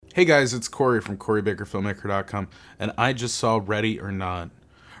Hey guys, it's Corey from CoreyBakerFilmmaker.com, and I just saw Ready or Not,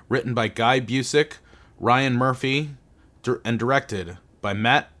 written by Guy Busick, Ryan Murphy, and directed by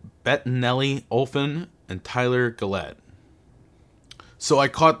Matt Bettinelli Olphin and Tyler Gillette. So I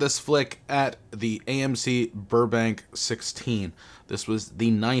caught this flick at the AMC Burbank 16. This was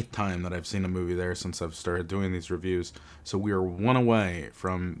the ninth time that I've seen a movie there since I've started doing these reviews. So we are one away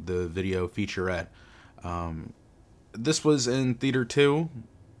from the video featurette. This was in theater 2,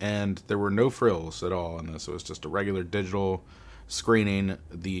 and there were no frills at all in this. It was just a regular digital screening.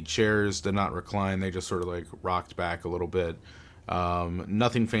 The chairs did not recline. They just sort of like rocked back a little bit.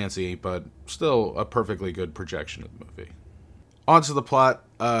 Nothing fancy, but still a perfectly good projection of the movie. On to the plot.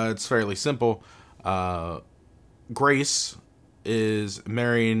 It's fairly simple. Grace is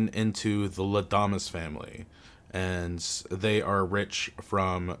marrying into the Ladamas family, and they are rich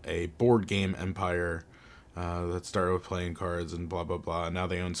from a board game empire that started with playing cards and blah blah blah. Now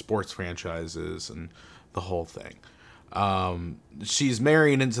they own sports franchises and the whole thing. She's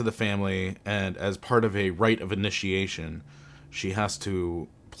marrying into the family, and as part of a rite of initiation, she has to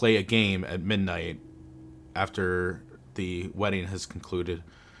play a game at midnight after the wedding has concluded.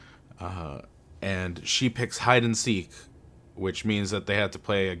 And she picks hide and seek, which means that they have to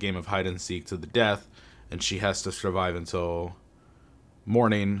play a game of hide and seek to the death, and she has to survive until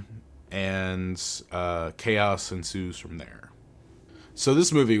morning, and chaos ensues from there. So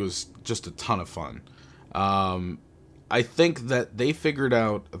this movie was just a ton of fun. I think that they figured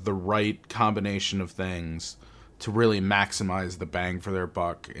out the right combination of things to really maximize the bang for their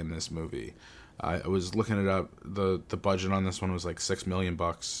buck in this movie. I was looking it up. The budget on this one was like $6 million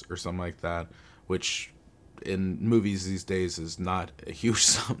or something like that, which in movies these days is not a huge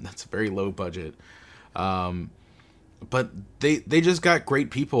sum. That's a very low budget. But they just got great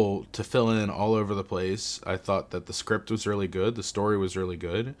people to fill in all over the place. I thought that the script was really good. The story was really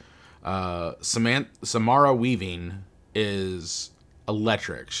good. Samara Weaving is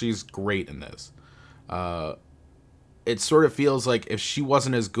electric. She's great in this. It sort of feels like if she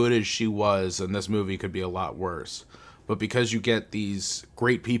wasn't as good as she was, then this movie could be a lot worse. But because you get these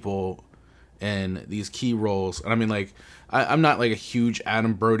great people in these key roles, and I mean, like, I'm not like a huge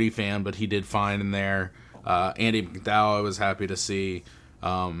Adam Brody fan, but he did fine in there. Andy McDowell, I was happy to see.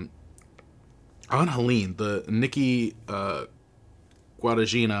 Helene, the Nikki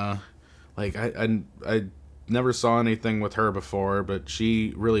Guadagina, like I never saw anything with her before, but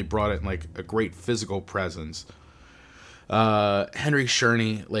she really brought it in like a great physical presence. Henry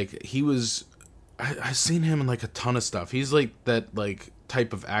Czerny, like he was, I've seen him in like a ton of stuff. He's like that like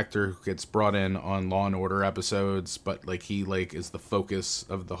type of actor who gets brought in on Law and Order episodes, but like he like is the focus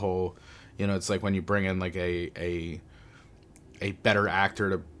of the whole. You know, it's like when you bring in like a better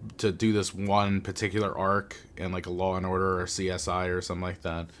actor to do this one particular arc in like a Law and Order or CSI or something like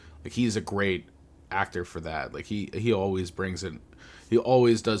that. Like he's a great actor for that. Like he always brings it. He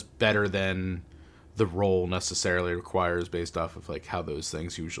always does better than the role necessarily requires based off of like how those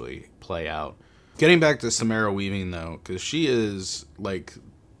things usually play out. Getting back to Samara Weaving though, because she is like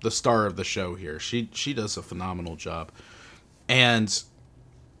the star of the show here. She does a phenomenal job, and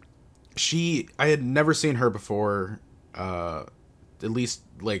I had never seen her before. At least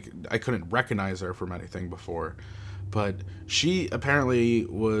like I couldn't recognize her from anything before, but she apparently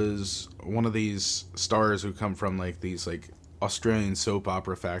was one of these stars who come from like these like Australian soap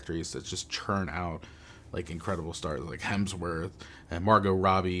opera factories that just churn out like incredible stars like Hemsworth and Margot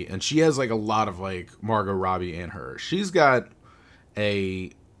Robbie, and she has like a lot of like Margot Robbie in her. She's got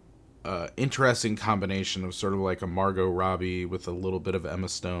a interesting combination of sort of like a Margot Robbie with a little bit of Emma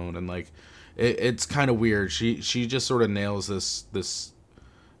Stone, and like it's kind of weird. She just sort of nails this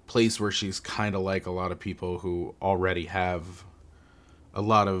place where she's kind of like a lot of people who already have a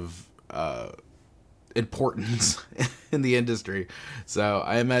lot of importance in the industry. So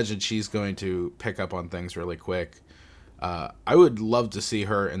I imagine she's going to pick up on things really quick. I would love to see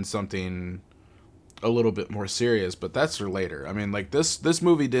her in something a little bit more serious, but that's for later. I mean, like this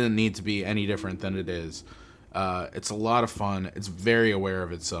movie didn't need to be any different than it is. It's a lot of fun. It's very aware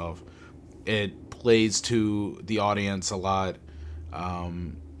of itself. It plays to the audience a lot.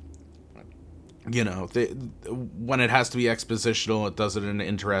 You know, when it has to be expositional, it does it in an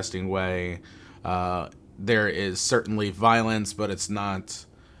interesting way. There is certainly violence, but it's not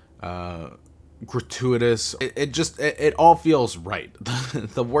gratuitous. It all feels right.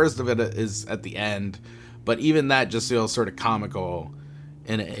 The worst of it is at the end, but even that just feels sort of comical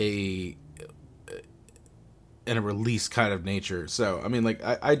in a release kind of nature. So I mean, like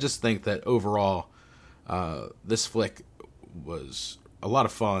I just think that overall this flick was a lot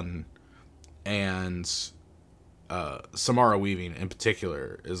of fun, and Samara Weaving in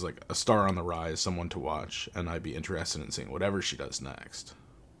particular is like a star on the rise, someone to watch, and I'd be interested in seeing whatever she does next.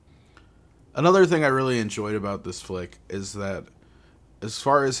 Another thing I really enjoyed about this flick is that, as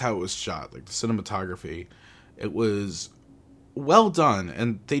far as how it was shot, like the cinematography, it was well done,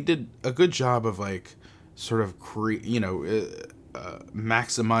 and they did a good job of like sort of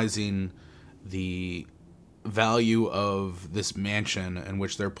maximizing the value of this mansion in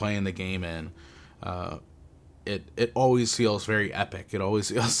which they're playing the game in. It always feels very epic. It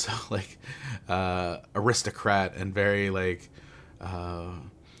always feels so like aristocrat and very like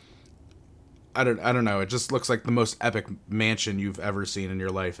I don't know. It just looks like the most epic mansion you've ever seen in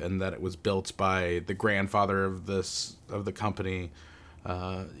your life, and that it was built by the grandfather of the company,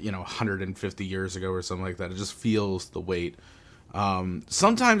 150 years ago or something like that. It just feels the weight.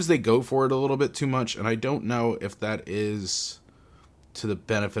 Sometimes they go for it a little bit too much, and I don't know if that is to the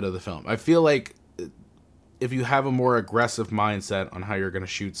benefit of the film. I feel like if you have a more aggressive mindset on how you're going to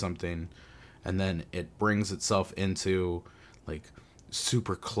shoot something, and then it brings itself into like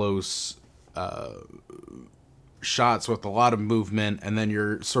super close shots with a lot of movement, and then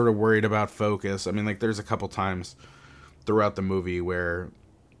you're sort of worried about focus. I mean, like there's a couple times throughout the movie where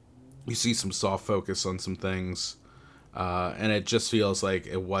you see some soft focus on some things, and it just feels like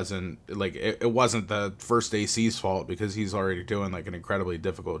it wasn't the first AC's fault, because he's already doing like an incredibly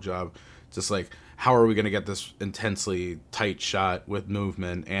difficult job. Just like, how are we going to get this intensely tight shot with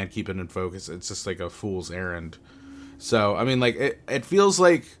movement and keep it in focus? It's just like a fool's errand. So I mean, like it feels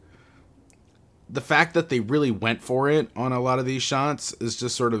like the fact that they really went for it on a lot of these shots is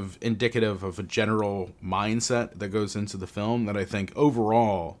just sort of indicative of a general mindset that goes into the film that I think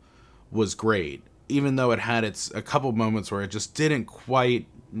overall was great. Even though it had a couple moments where it just didn't quite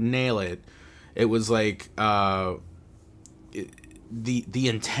nail it, it was like the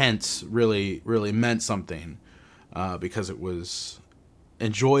intent really meant something, because it was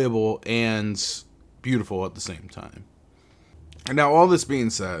enjoyable and beautiful at the same time. And now, all this being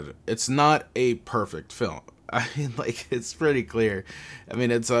said, it's not a perfect film. I mean, like, it's pretty clear. I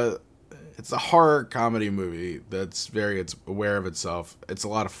mean, it's a horror comedy movie that's it's aware of itself. It's a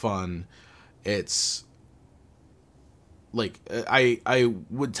lot of fun. It's like, I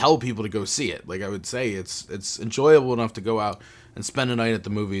would tell people to go see it. Like, I would say it's enjoyable enough to go out and spend a night at the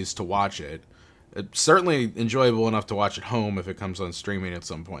movies to watch it. It's certainly enjoyable enough to watch at home if it comes on streaming at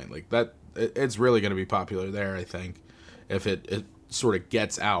some point. Like that, it's really going to be popular there, I think, if it sort of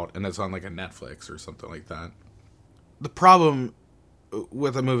gets out and it's on like a Netflix or something like that. The problem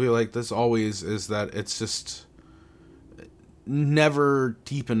with a movie like this always is that it's just never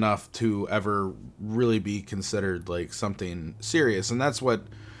deep enough to ever really be considered like something serious. And that's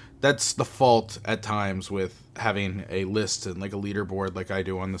the fault at times with having a list and like a leaderboard like I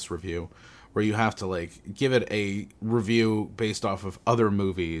do on this review, where you have to like give it a review based off of other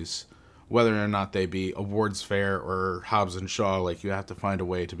movies, whether or not they be awards fair or Hobbs and Shaw. Like, you have to find a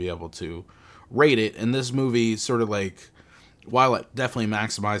way to be able to rate it. And this movie sort of like, while it definitely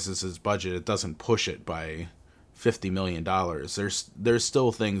maximizes its budget, it doesn't push it by $50 million. There's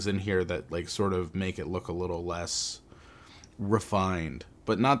still things in here that like sort of make it look a little less refined,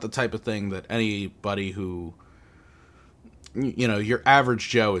 but not the type of thing that anybody who, your average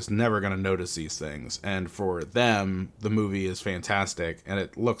Joe is never going to notice these things. And for them, the movie is fantastic, and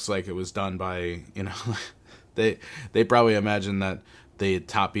it looks like it was done by, they probably imagine that the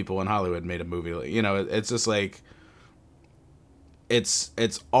top people in Hollywood made a movie. It's just like, it's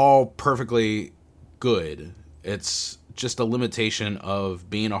all perfectly good. It's just a limitation of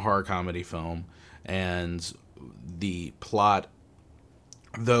being a horror comedy film, and the plot,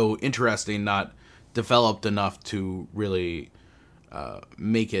 though interesting, not developed enough to really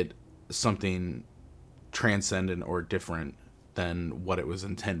make it something transcendent or different than what it was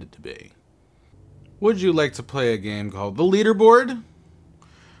intended to be. Would you like to play a game called The Leaderboard?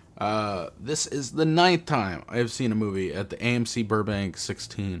 This is the 9th time I have seen a movie at the AMC Burbank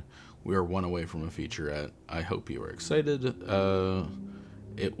 16. We are one away from a featurette. I hope you are excited.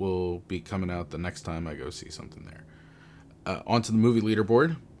 It will be coming out the next time I go see something there. On to the movie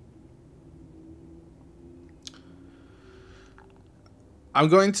leaderboard. I'm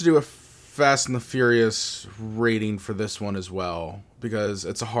going to do a Fast and the Furious rating for this one as well, because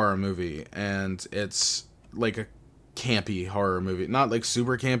it's a horror movie, and it's like a campy horror movie. Not like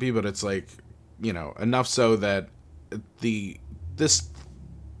super campy, but it's like, enough so that this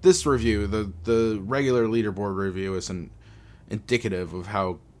review, the regular leaderboard review, isn't indicative of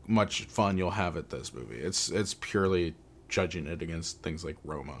how much fun you'll have at this movie. It's purely judging it against things like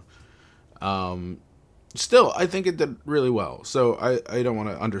Roma. Still, I think it did really well, so I don't want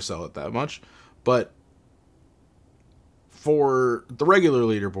to undersell it that much, but For the regular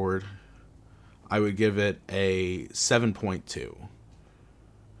leaderboard, I would give it a 7.2.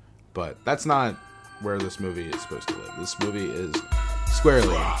 But that's not where this movie is supposed to live. This movie is squarely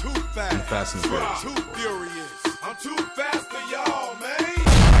in the Fast and the Furious. I'm too fast for y'all, man.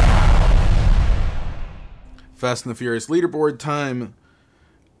 Fast and the Furious leaderboard time.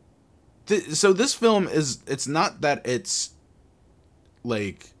 So this film it's not that it's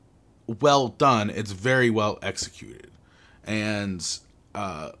like well done, it's very well executed. And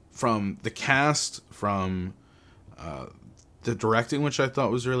from the cast, from the directing, which I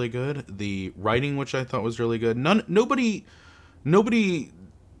thought was really good, the writing, which I thought was really good. Nobody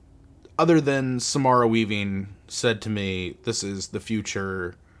other than Samara Weaving said to me, "This is the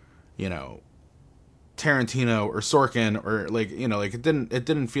future," Tarantino or Sorkin, or like it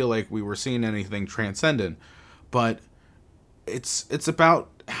didn't feel like we were seeing anything transcendent, but it's about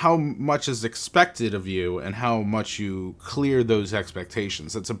how much is expected of you and how much you clear those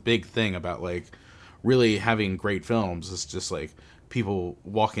expectations. That's a big thing about like really having great films. It's just like people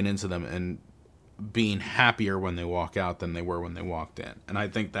walking into them and being happier when they walk out than they were when they walked in. And I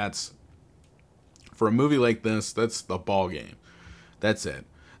think that's, for a movie like this, that's the ball game. That's it.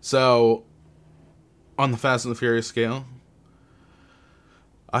 So on the Fast and the Furious scale,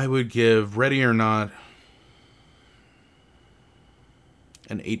 I would give Ready or Not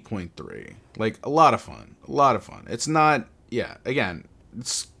an 8.3. Like, a lot of fun. It's not, again,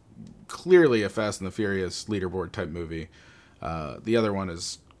 it's clearly a Fast and the Furious leaderboard type movie. The other one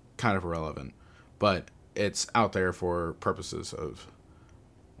is kind of irrelevant, but it's out there for purposes of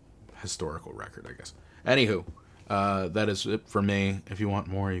historical record, I guess. Anywho, that is it for me. If you want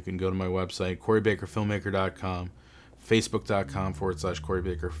more, you can go to my website, CoreyBakerFilmmaker.com,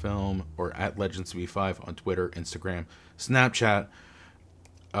 Facebook.com/CoreyBakerFilm, or at LegendsV5 on Twitter, Instagram, Snapchat.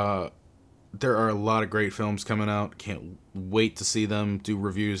 There are a lot of great films coming out. Can't wait to see them, do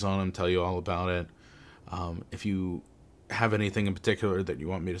reviews on them, tell you all about it. If you have anything in particular that you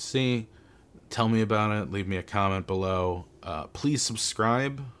want me to see, tell me about it. Leave me a comment below. Please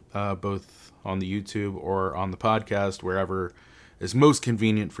subscribe, both on the YouTube or on the podcast, wherever is most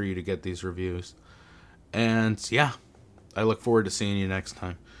convenient for you to get these reviews. And yeah, I look forward to seeing you next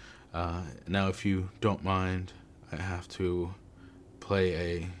time. Now, if you don't mind, I have to play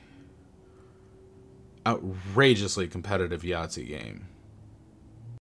a outrageously competitive Yahtzee game.